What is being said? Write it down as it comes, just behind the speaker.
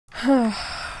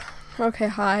Okay,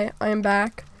 hi, I am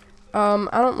back. I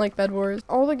don't like Bed Wars.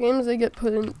 All the games they get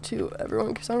put into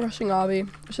everyone keeps on rushing obby,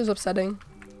 which is upsetting.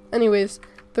 Anyways,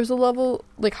 there's a level,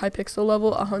 like high pixel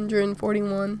level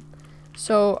 141.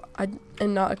 So I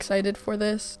am not excited for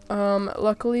this.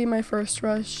 Luckily my first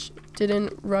rush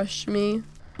didn't rush me.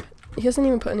 He hasn't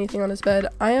even put anything on his bed.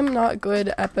 I am not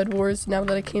good at Bed Wars now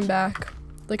that I came back.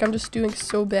 Like, I'm just doing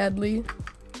so badly.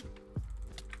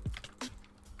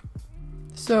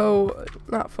 So,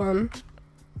 not fun.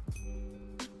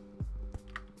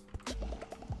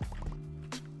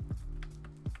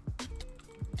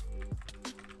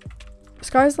 This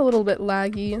guy's a little bit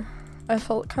laggy. I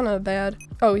felt kind of bad.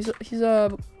 Oh, he's a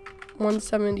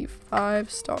 175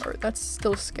 star. That's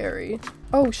still scary.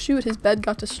 Oh shoot, his bed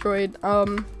got destroyed.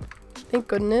 Thank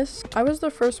goodness. I was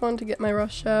the first one to get my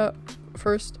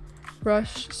first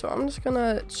rush, so I'm just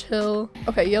gonna chill.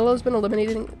 Okay, yellow's been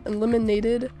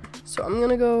eliminated, so I'm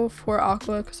gonna go for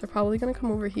aqua because they're probably gonna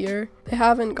come over here. They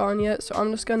haven't gone yet, so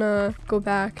I'm just gonna go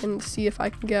back and see if I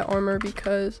can get armor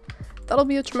because that'll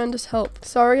be a tremendous help.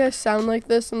 Sorry I sound like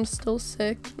this, I'm still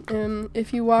sick. And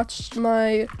if you watched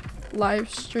my live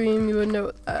stream, you would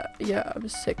know that, yeah, I'm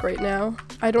sick right now.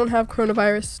 I don't have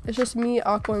coronavirus. It's just me,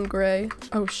 aqua, and gray.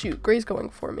 Oh shoot, gray's going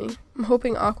for me. I'm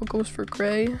hoping aqua goes for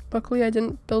gray. Luckily, I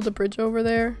didn't build a bridge over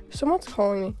there. Someone's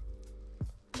calling me.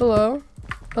 Hello?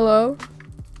 Hello?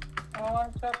 Oh,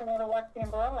 I'm talking about a West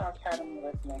Umbrella Academy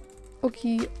with me.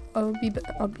 Okay,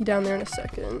 I'll be down there in a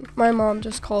second. My mom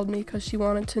just called me because she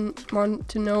wanted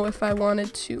to know if I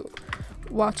wanted to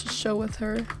watch a show with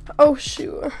her. Oh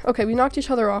shoot. Okay, we knocked each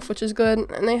other off, which is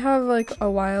good, and they have like a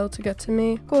while to get to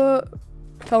me. Aqua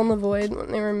fell in the void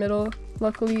when they were middle.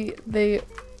 Luckily, they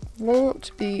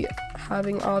won't be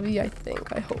having obby, I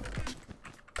think. I hope.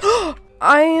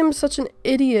 I am such an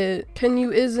idiot. Can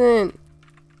you isn't?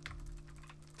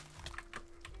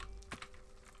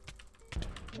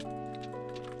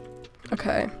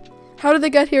 Okay. How did they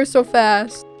get here so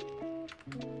fast?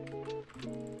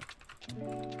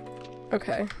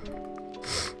 Okay.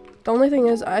 The only thing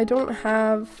is I don't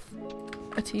have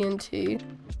a TNT.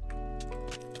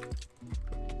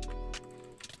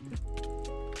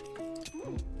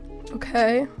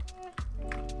 Okay.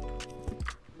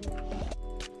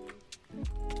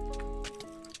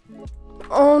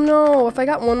 Oh no, if I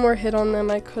got one more hit on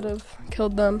them, I could have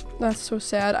killed them. That's so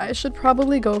sad. I should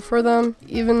probably go for them,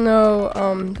 even though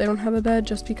they don't have a bed,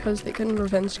 just because they can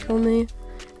revenge kill me.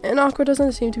 And aqua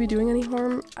doesn't seem to be doing any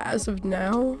harm as of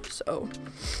now, so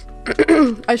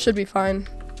I should be fine.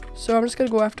 So I'm just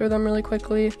gonna go after them really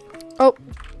quickly. Oh,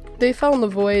 they fell in the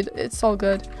void. It's all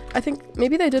good. I think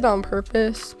maybe they did it on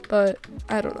purpose, but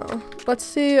I don't know. Let's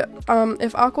see.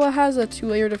 If aqua has a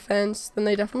 2-layer defense, then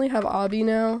they definitely have obby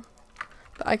now.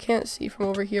 But I can't see from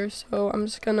over here, so I'm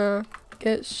just gonna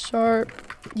get sharp.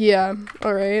 Yeah,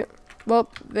 alright. Well,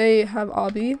 they have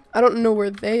obby. I don't know where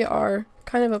they are.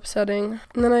 Kind of upsetting.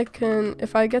 And then I can,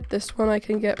 if I get this one, I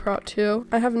can get prot 2.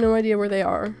 I have no idea where they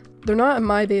are. They're not at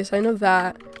my base, I know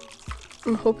that.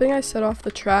 I'm hoping I set off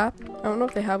the trap. I don't know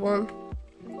if they have one.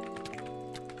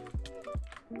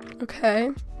 Okay.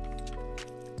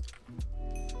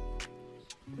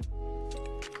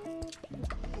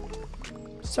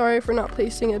 Sorry for not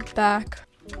placing it back.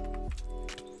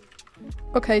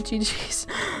 Okay, GG's.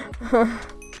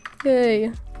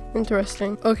 Yay.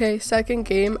 Interesting. Okay, second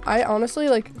game. I honestly,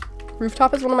 like,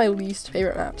 Rooftop is one of my least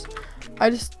favorite maps.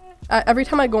 Every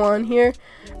time I go on here,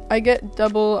 I get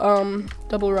double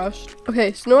rushed.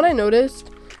 Okay, so you know what I noticed?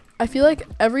 I feel like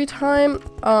every time,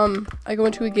 I go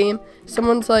into a game,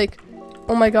 someone's like,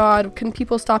 oh my god, can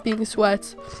people stop being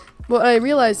sweats? What I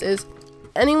realized is,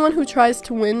 anyone who tries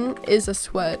to win is a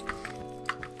sweat.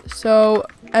 So,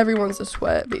 everyone's a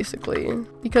sweat, basically.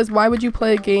 Because why would you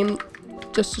play a game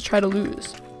just to try to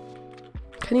lose?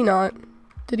 Can he not?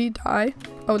 Did he die?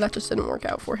 Oh, that just didn't work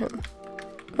out for him.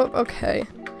 Oh, okay.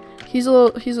 He's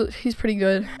pretty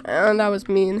good. And that was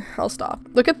mean. I'll stop.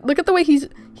 Look at the way he's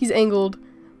angled.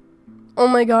 Oh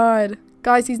my god.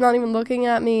 Guys, he's not even looking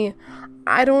at me.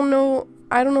 I don't know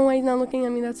why he's not looking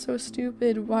at me. That's so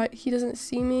stupid. Why he doesn't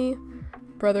see me?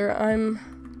 Brother, I'm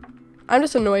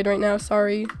just annoyed right now.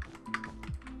 Sorry.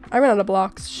 I ran out of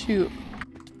blocks. Shoot.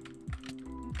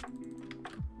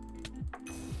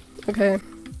 Okay.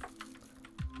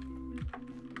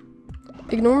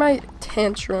 Ignore my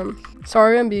tantrum.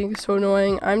 Sorry I'm being so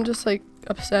annoying. I'm just like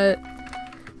upset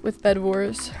with Bed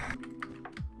Wars.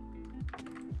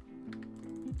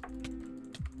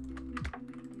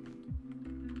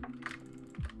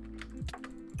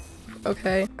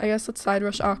 Okay, I guess let's side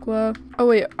rush aqua. Oh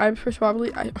wait, I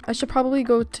should probably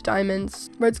go to diamonds.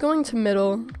 Red's going to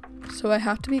middle, So I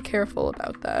have to be careful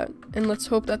about that. And let's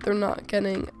hope that they're not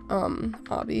getting,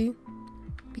 obby.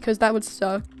 Because that would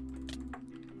suck.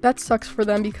 That sucks for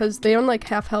them because they own like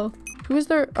half health. Who is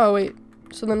their, oh wait.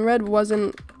 So then red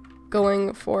wasn't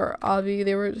going for obby.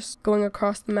 They were just going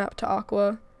across the map to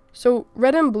aqua. So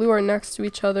red and blue are next to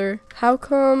each other. How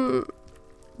come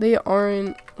they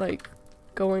aren't like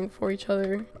going for each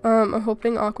other? I'm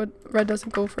hoping red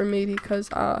doesn't go for me because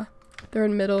they're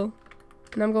in middle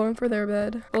and I'm going for their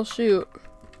bed. Well shoot,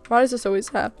 why does this always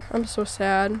happen? I'm so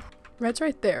sad. Red's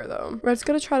right there though. Red's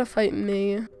gonna try to fight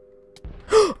me.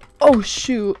 Oh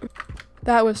shoot,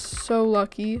 that was so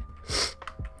lucky.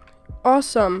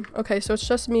 Awesome. Okay, so it's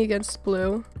just me against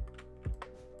blue.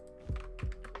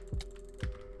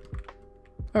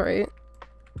 All right.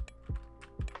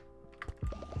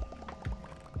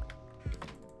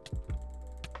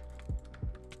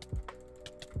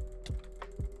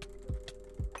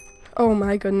 Oh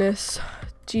my goodness.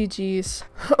 GG's.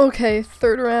 Okay,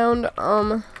 third round.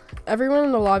 Everyone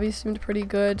in the lobby seemed pretty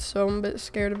good, so I'm a bit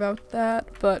scared about that,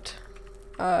 but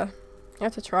I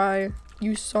have to try.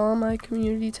 You saw my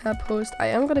community tab post. I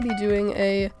am gonna be doing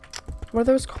a, what are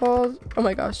those called? Oh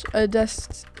my gosh, a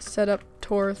desk setup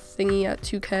tour thingy at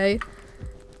 2K.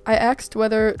 I asked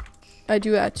whether I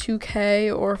do it at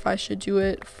 2K or if I should do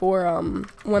it for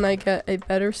when I get a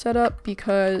better setup,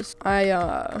 because I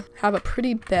have a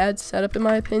pretty bad setup in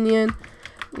my opinion.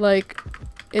 Like,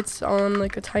 it's on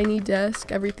like a tiny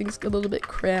desk, everything's a little bit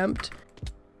cramped.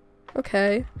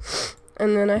 Okay,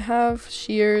 and then I have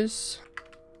shears.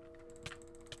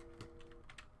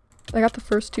 I got the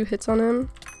first 2 hits on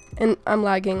him, and I'm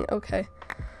lagging. Okay,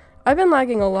 I've been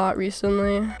lagging a lot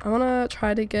recently. I want to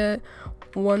try to get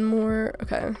one more.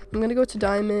 Okay, I'm gonna go to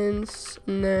diamonds,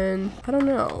 and then I don't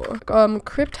know.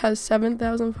 Crypt has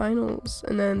 7,000 finals,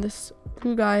 and then this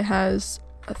blue guy has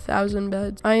 1,000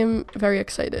 beds. I am very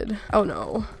excited. Oh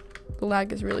no, the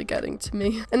lag is really getting to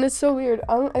me, and it's so weird.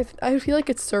 I feel like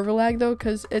it's server lag though,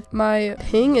 because my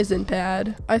ping isn't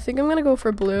bad. I think I'm gonna go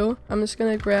for blue. I'm just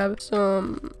gonna grab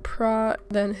some prot,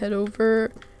 then head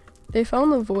over. They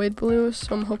found the void blue,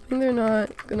 so I'm hoping they're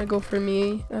not gonna go for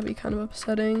me. That'd be kind of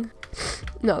upsetting.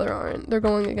 No, they aren't. They're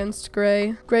going against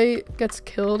gray. Gray gets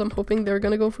killed. I'm hoping they're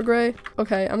gonna go for gray.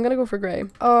 Okay, I'm gonna go for gray.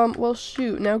 Well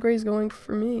shoot, now gray's going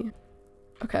for me.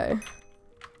 Okay.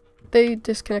 They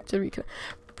disconnected, reconnect.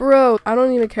 Bro, I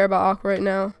don't even care about aqua right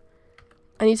now.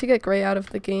 I need to get gray out of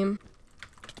the game.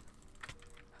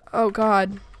 Oh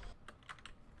god.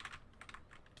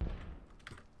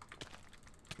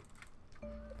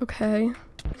 Okay.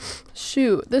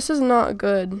 Shoot, this is not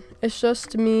good. It's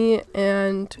just me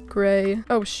and gray.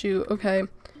 Oh shoot, okay.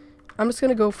 I'm just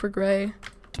gonna go for gray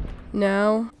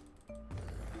now.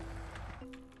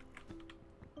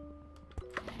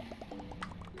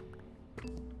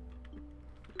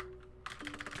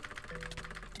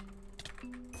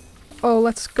 Oh,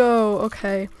 let's go.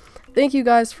 Okay. Thank you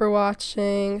guys for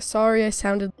watching. Sorry I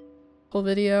sounded the whole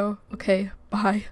video. Okay, bye.